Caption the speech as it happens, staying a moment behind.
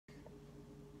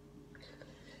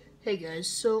Hey guys,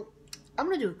 so I'm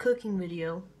gonna do a cooking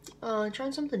video,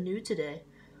 trying something new today.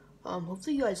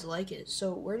 Hopefully you guys like it.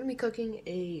 So we're gonna be cooking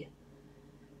a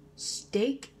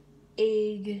steak,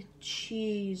 egg,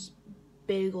 cheese,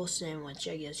 bagel sandwich,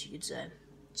 I guess you could say.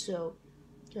 So,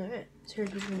 alright, so here's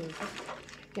what you're gonna do.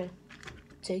 You're gonna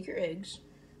take your eggs,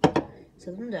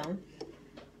 set them down.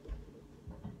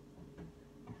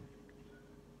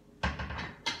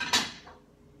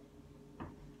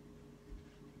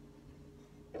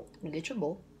 You're gonna get your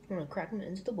bowl. You're gonna crack them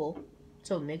into the bowl.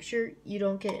 So make sure you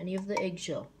don't get any of the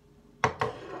eggshell.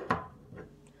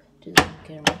 Do this on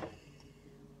camera.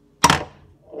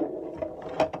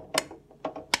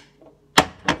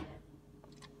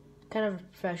 Kind of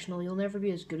professional. You'll never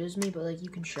be as good as me, but like you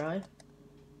can try.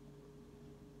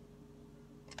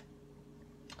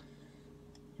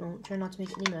 Don't try not to make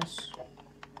any mess.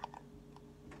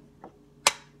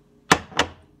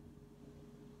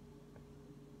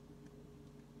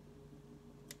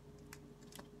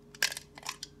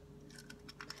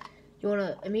 You want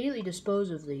to immediately dispose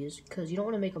of these because you don't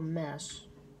want to make a mess.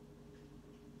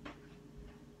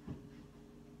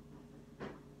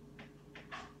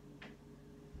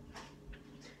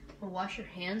 Wash your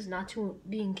hands,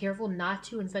 being careful not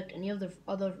to infect any of the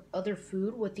other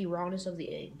food with the rawness of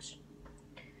the eggs.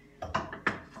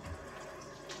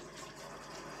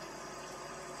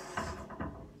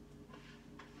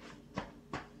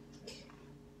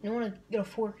 You want to get a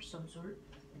fork of some sort.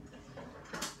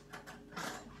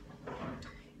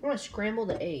 You want to scramble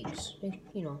the eggs,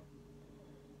 you know.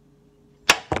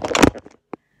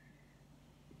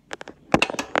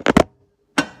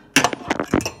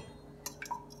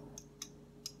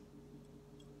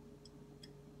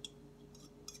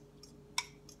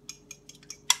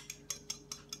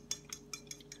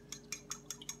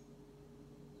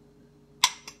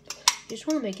 You just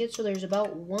want to make it so there's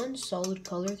about one solid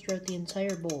color throughout the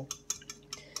entire bowl.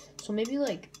 So maybe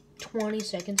like 20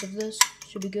 seconds of this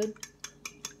should be good.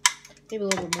 Maybe a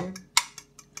little bit more.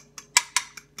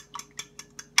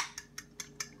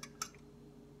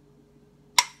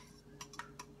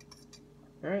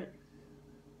 Alright.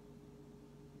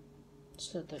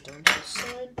 Set that down to the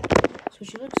side. So it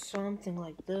should look something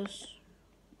like this.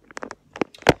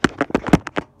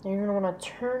 Then you're going to want to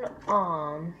turn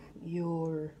on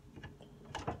your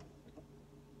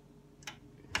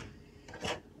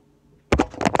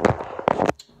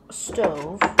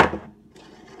stove.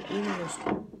 You can just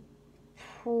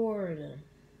pour it in.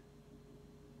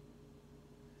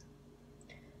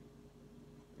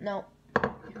 Now,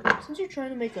 since you're trying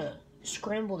to make a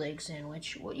scrambled egg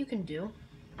sandwich, what you can do,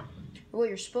 or what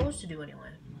you're supposed to do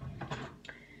anyway,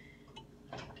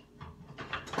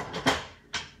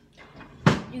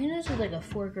 you can use it with like a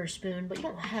fork or a spoon, but you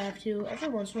don't have to. Every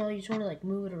once in a while, you just want to like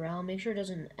move it around, make sure it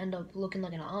doesn't end up looking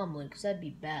like an omelet, because that'd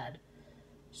be bad.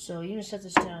 So you're gonna set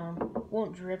this down.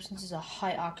 Won't drip since it's a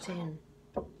high octane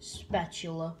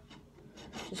spatula.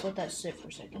 Just let that sit for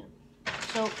a second.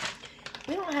 So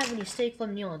we don't have any steak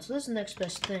mignon, so this is the next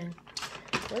best thing.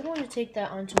 We're going to take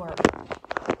that onto our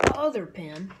other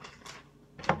pan.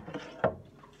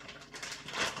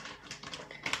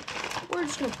 We're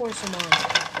just gonna pour some on.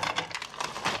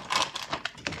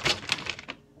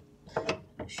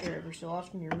 Make sure every so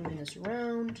often you're moving this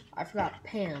around. I forgot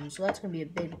pan, so that's gonna be a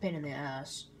big pain in the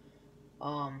ass.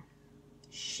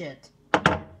 Shit.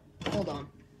 Hold on.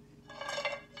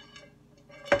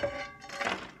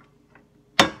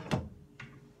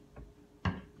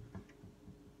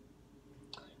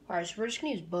 Alright, so we're just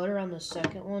gonna use butter on the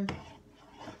second one.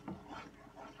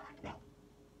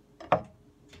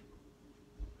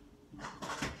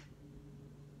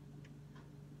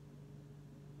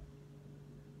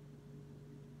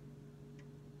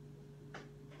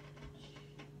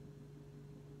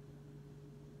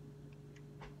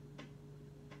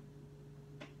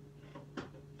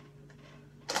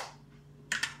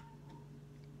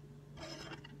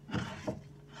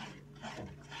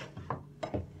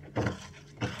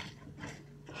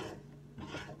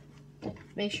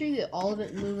 Make sure you get all of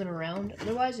it moving around,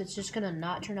 otherwise it's just gonna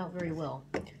not turn out very well.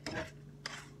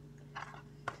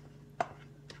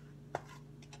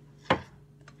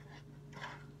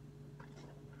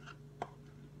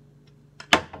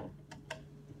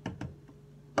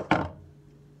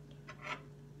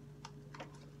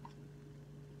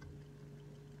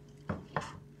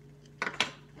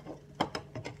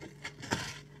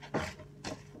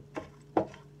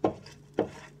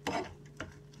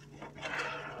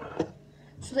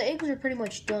 So the eggs are pretty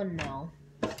much done now.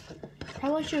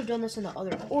 Probably should have done this in the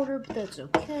other order, but that's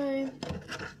okay.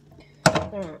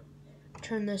 I'm gonna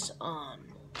turn this on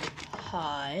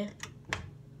high.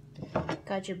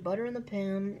 Got your butter in the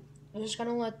pan. I'm just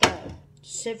gonna let that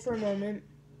sit for a moment.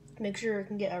 Make sure it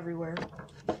can get everywhere.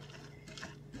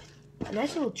 A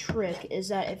nice little trick is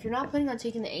that if you're not planning on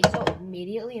taking the eggs out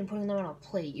immediately and putting them on a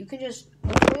plate, you can just,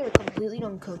 before they're completely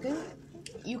done cooking,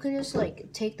 you can just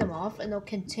like take them off and they'll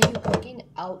continue cooking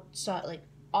outside, like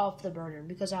off the burner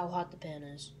because of how hot the pan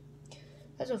is.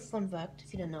 That's a fun fact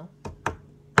if you didn't know.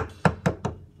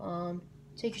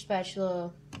 Take your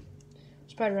spatula,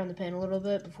 spread around the pan a little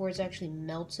bit before it's actually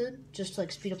melted, just to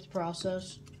like speed up the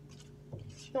process.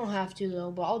 You don't have to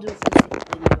though, but I'll do it for the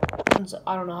video since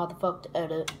I don't know how the fuck to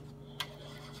edit.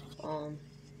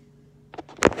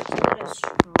 It's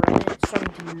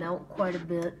starting to melt quite a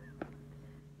bit.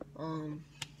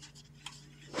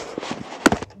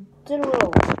 Did a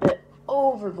little bit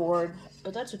overboard,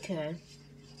 but that's okay.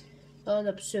 It'll end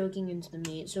up soaking into the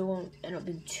meat, so it won't end up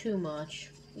being too much.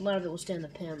 A lot of it will stay in the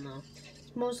pan though.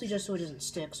 It's mostly just so it doesn't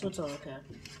stick, so it's all okay.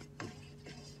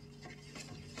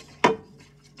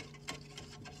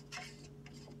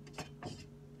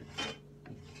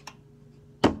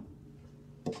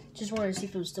 Just wanted to see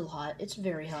if it was still hot. It's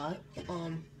very hot.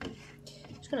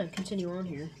 Just gonna continue on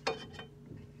here.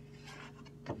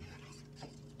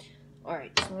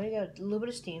 Alright, so I got a little bit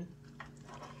of steam.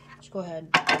 Just go ahead.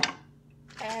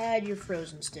 Add your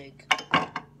frozen steak.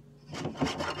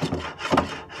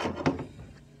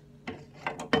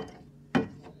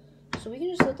 So we can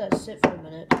just let that sit for a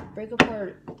minute. Break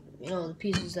apart, the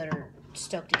pieces that are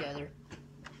stuck together.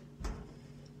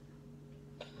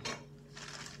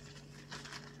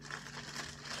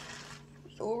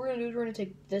 So what we're going to do is we're going to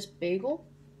take this bagel,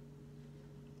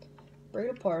 break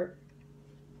it apart,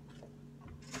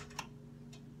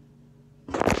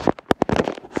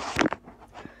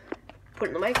 put it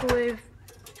in the microwave,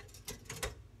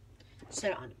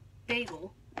 set it on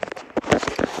bagel, and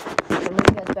then you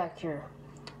guys back here.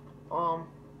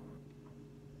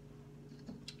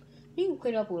 You can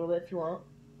clean it up a little bit if you want.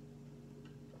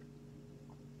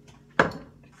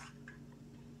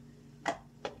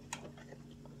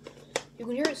 You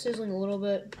can hear it sizzling a little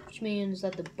bit, which means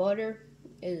that the butter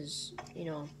is,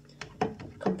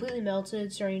 completely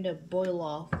melted, starting to boil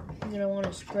off. You're going to want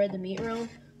to spread the meat around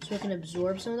so it can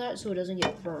absorb some of that so it doesn't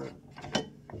get burnt.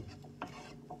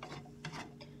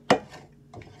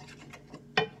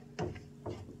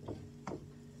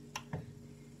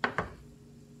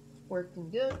 Working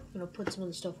good. I'm going to put some of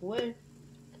the stuff away.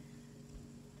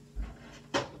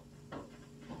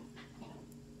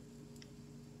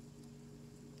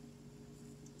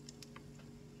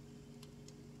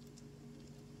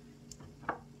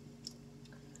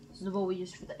 This is the bowl we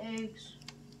use for the eggs.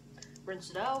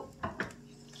 Rinse it out.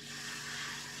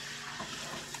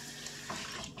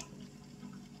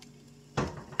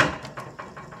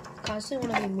 Constantly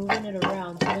want to be moving it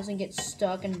around so it doesn't get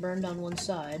stuck and burned on one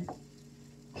side.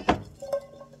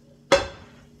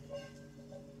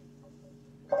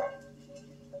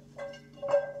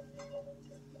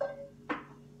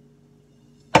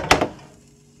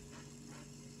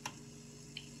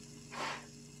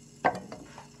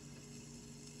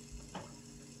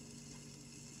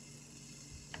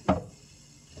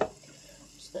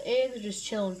 The eggs are just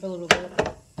chilling for a little bit.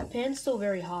 The pan's still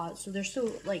very hot, so they're still,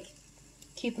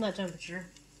 keeping that temperature.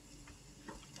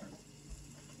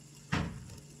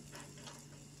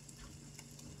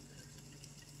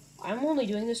 I'm only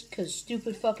doing this because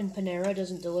stupid fucking Panera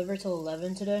doesn't deliver till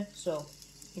 11 today, so,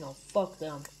 fuck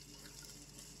them.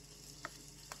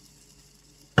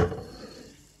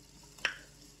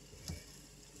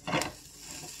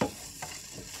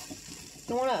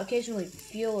 You want to occasionally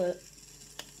feel it.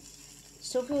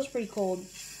 Still feels pretty cold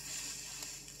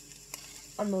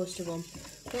on most of them.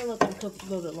 I'm gonna let them cook a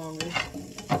little bit longer.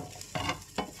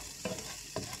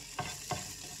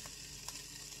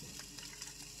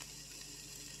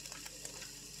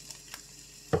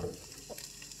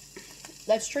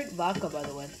 That's straight vodka, by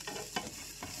the way.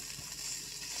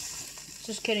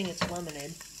 Just kidding, it's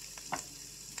lemonade.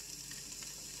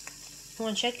 You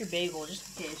want to check your bagel, just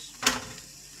in case.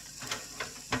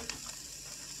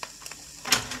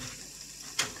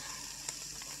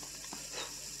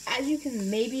 As you can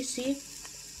maybe see,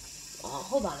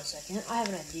 hold on a second, I have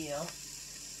an idea.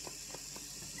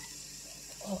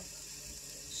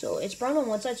 So it's brown on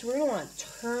one side, so we're going to want to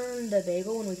turn the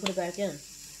bagel when we put it back in.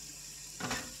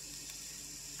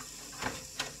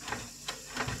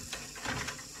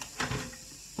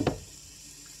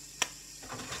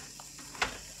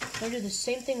 I'm going to do the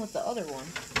same thing with the other one.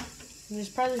 You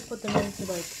just probably put them in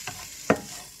for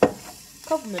a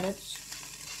couple minutes.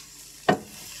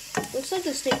 Looks like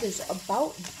the steak is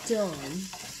about done.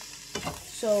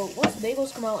 So once the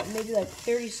bagels come out in maybe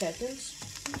 30 seconds,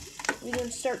 we can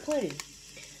start plating.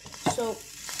 So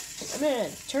I'm gonna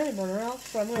turn the burner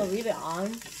off, but I'm gonna leave it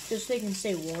on just so they can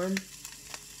stay warm.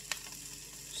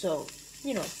 So,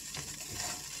 you know.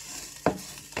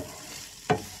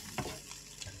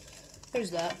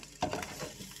 There's that.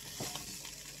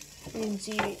 You can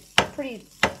see it's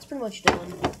pretty much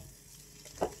done.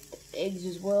 Eggs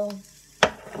as well.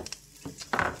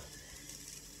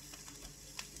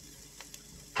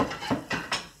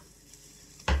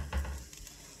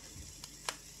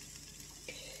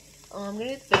 I'm gonna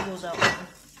get the bagels out now.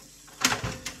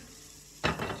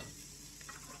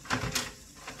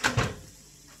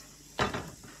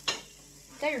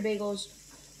 Got your bagels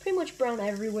pretty much brown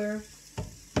everywhere,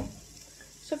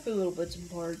 except for little bits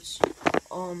and parts.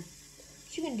 What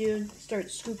you can do, start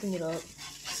scooping it up.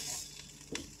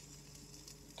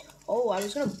 Oh, I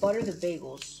was gonna butter the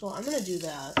bagels, so I'm gonna do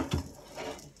that.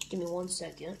 Give me 1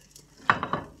 second.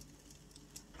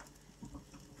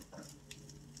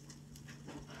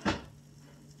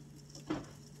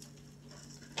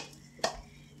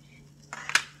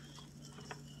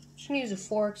 Just gonna use a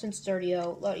fork since it's already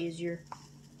out, a lot easier.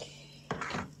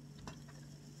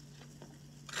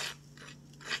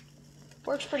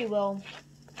 Works pretty well.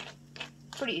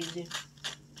 Pretty easy.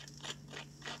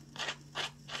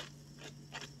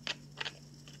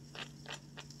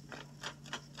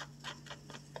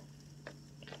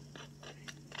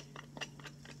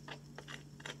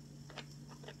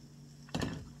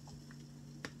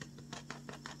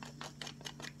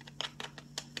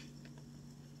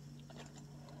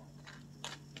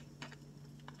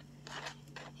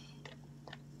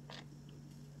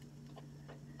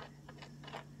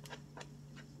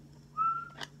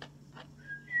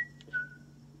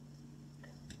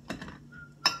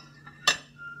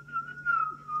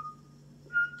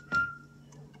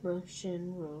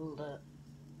 Russian roulette.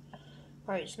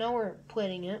 Alright, so now we're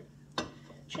plating it.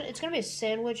 It's gonna be a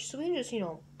sandwich, so we can just,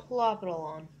 plop it all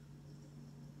on.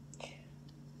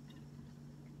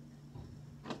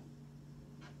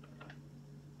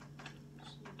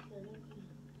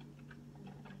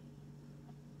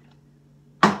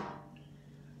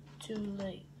 Too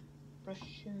late.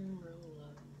 Russian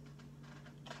roulette.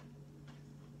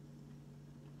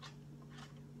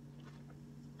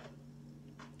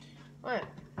 Alright.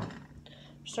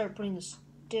 Start putting the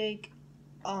steak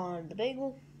on the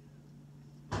bagel.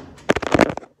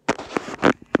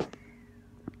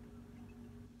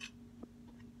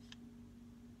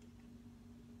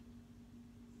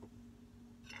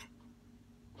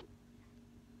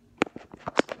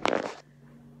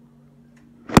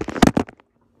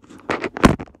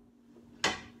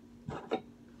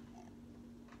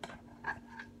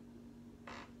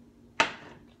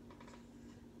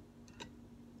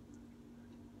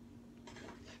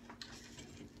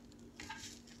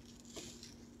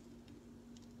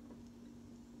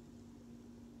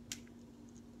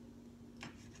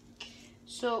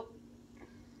 So,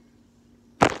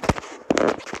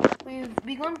 we've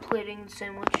begun plating the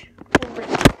sandwich.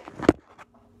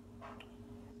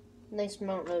 Nice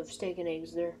amount of steak and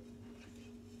eggs there.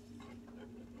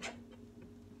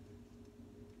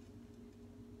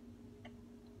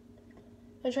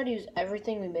 I try to use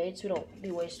everything we made so we don't be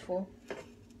wasteful.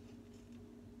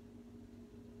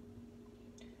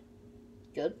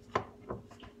 Good.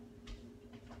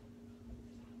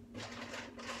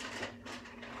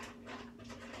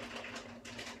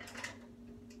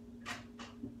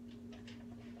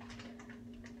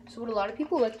 So what a lot of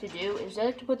people like to do is they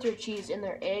like to put their cheese in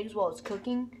their eggs while it's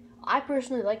cooking. I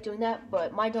personally like doing that,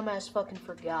 but my dumbass fucking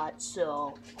forgot,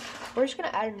 so we're just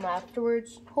gonna add them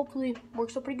afterwards. Hopefully,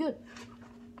 works out pretty good.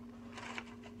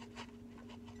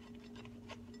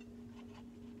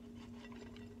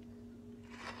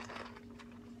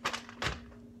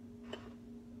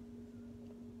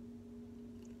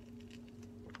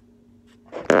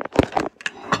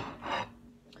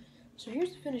 So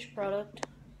here's the finished product.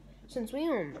 Since we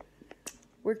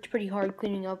worked pretty hard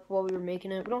cleaning up while we were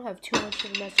making it, we don't have too much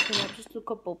of a mess to clean up, just a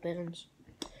couple pans.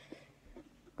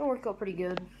 Gonna work out pretty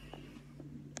good.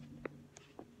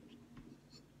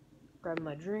 Grab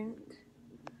my drink.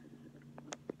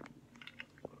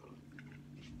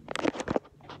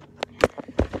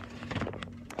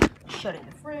 Shut in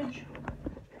the fridge.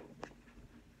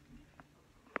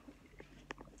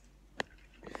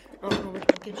 I'm gonna look at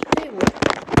the kitchen table.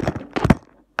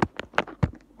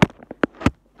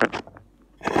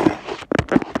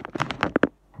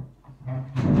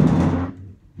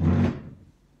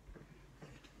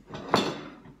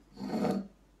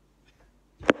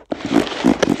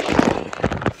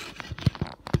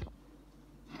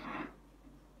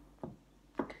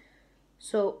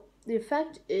 So the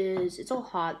effect is it's all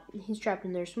hot. He's trapped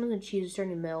in there. Some of the cheese is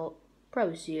starting to melt.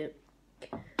 Probably see it.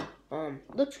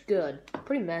 Looks good.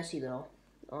 Pretty messy though.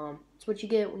 It's what you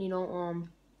get when you don't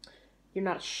you're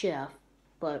not a chef,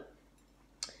 but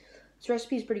this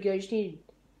recipe is pretty good. You just need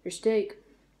your steak.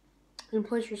 You can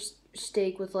place your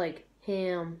steak with like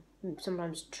ham,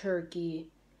 sometimes turkey,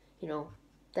 you know,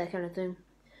 that kind of thing.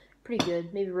 Pretty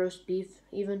good. Maybe roast beef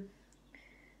even.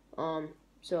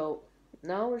 So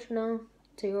now we're just gonna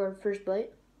take our first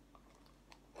bite.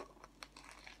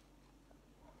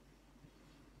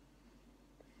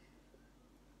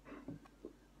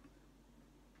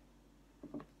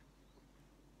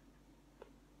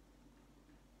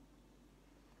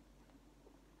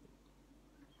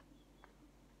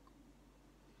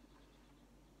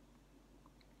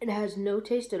 It has no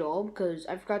taste at all because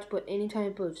I forgot to put any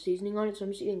type of seasoning on it, so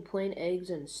I'm just eating plain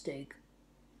eggs and steak.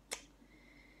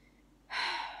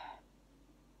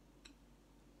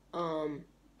 I'm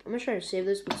gonna try to save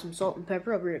this with some salt and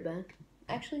pepper. I'll bring it back.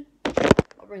 Actually,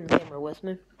 I'll bring the camera with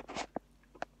me.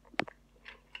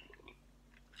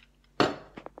 I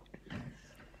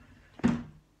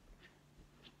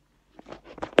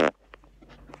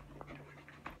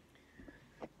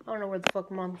don't know where the fuck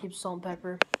Mom keeps salt and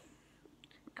pepper.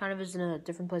 Kind of is in a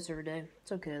different place every day.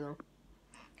 It's okay though.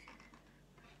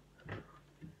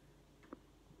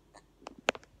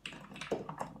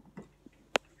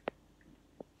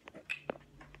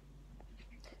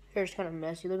 Hair's kind of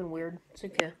messy, looking weird. It's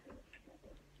okay.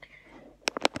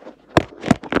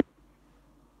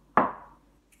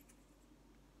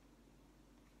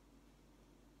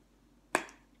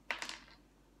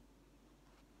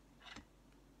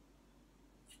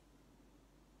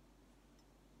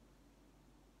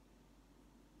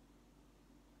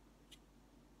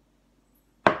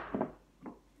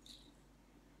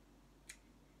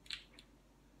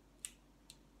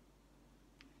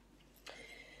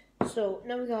 So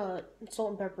now we got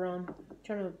salt and pepper on. I'm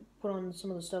trying to put on some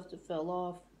of the stuff that fell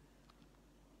off.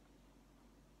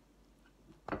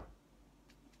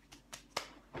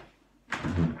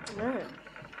 Alright.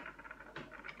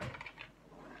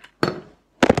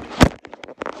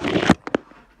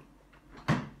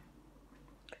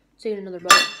 Take another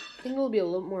bite. I think it will be a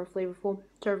little more flavorful.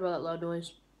 Sorry for that loud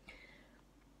noise.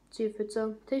 See if it's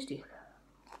tasty.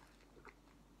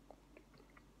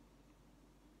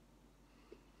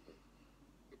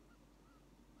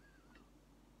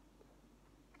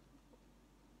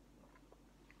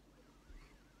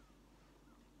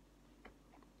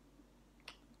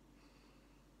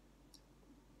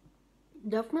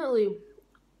 Definitely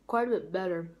quite a bit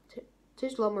better.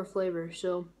 Tastes a lot more flavor,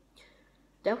 so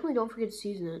definitely don't forget to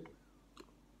season it.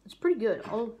 It's pretty good.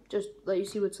 I'll just let you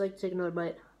see what it's like to take another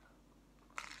bite.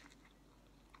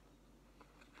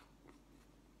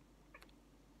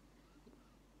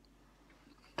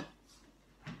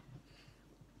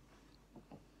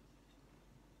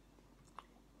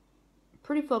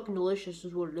 Pretty fucking delicious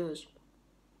is what it is.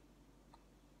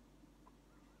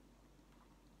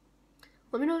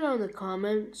 Let me know down in the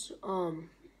comments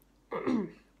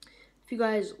if you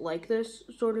guys like this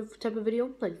sort of type of video,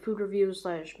 like food reviews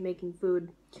 / making food.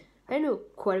 I do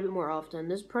it quite a bit more often.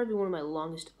 This is probably one of my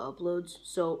longest uploads,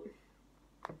 so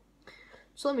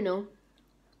let me know.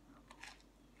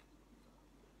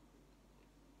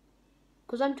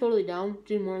 Because I'm totally down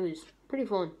doing more of these. Pretty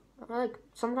fun.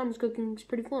 Sometimes cooking's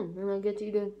pretty fun, and I get to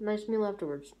eat a nice meal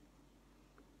afterwards.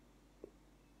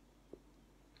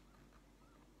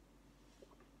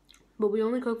 But we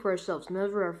only cook for ourselves,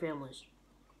 never our families.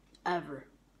 Ever.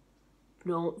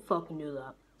 Don't fucking do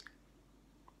that.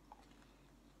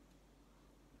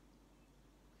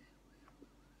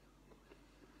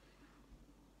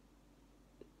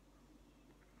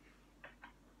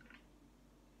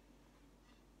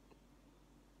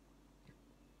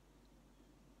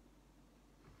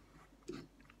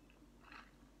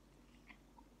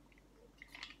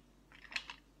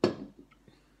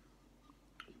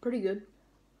 Pretty good.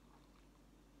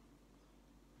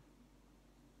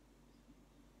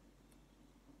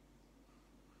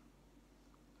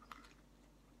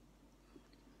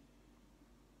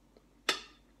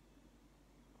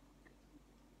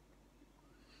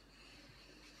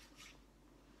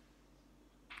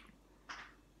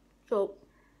 So,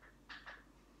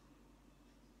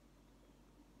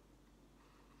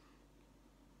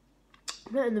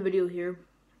 I'm gonna end the video here.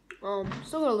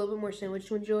 Still got a little bit more sandwich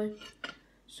to enjoy.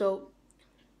 So,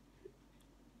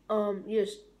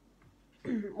 yes,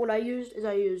 what I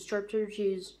used sharp cheddar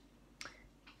cheese,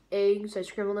 eggs, I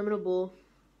scrambled them in a bowl,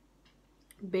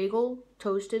 bagel,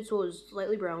 toasted so it was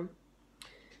slightly brown,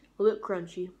 a little bit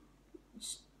crunchy.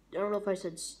 I don't know if I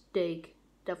said steak,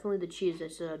 definitely the cheese I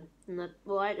said, and that,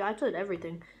 well, I said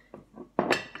everything,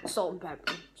 salt and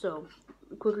pepper, so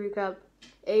quick recap: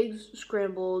 eggs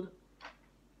scrambled,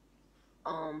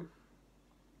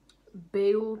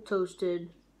 bagel toasted,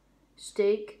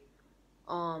 steak,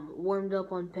 warmed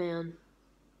up on pan,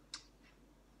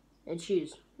 and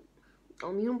cheese.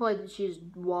 You can apply the cheese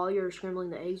while you're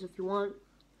scrambling the eggs if you want.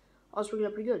 Also working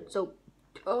out pretty good. So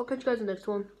I'll catch you guys in the next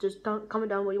one. Just comment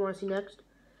down what you want to see next.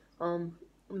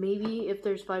 Maybe if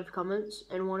there's 5 comments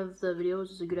and one of the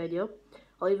videos is a good idea,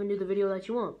 I'll even do the video that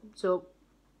you want. So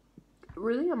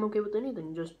really, I'm okay with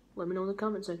anything. Just let me know in the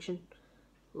comment section.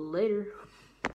 Later.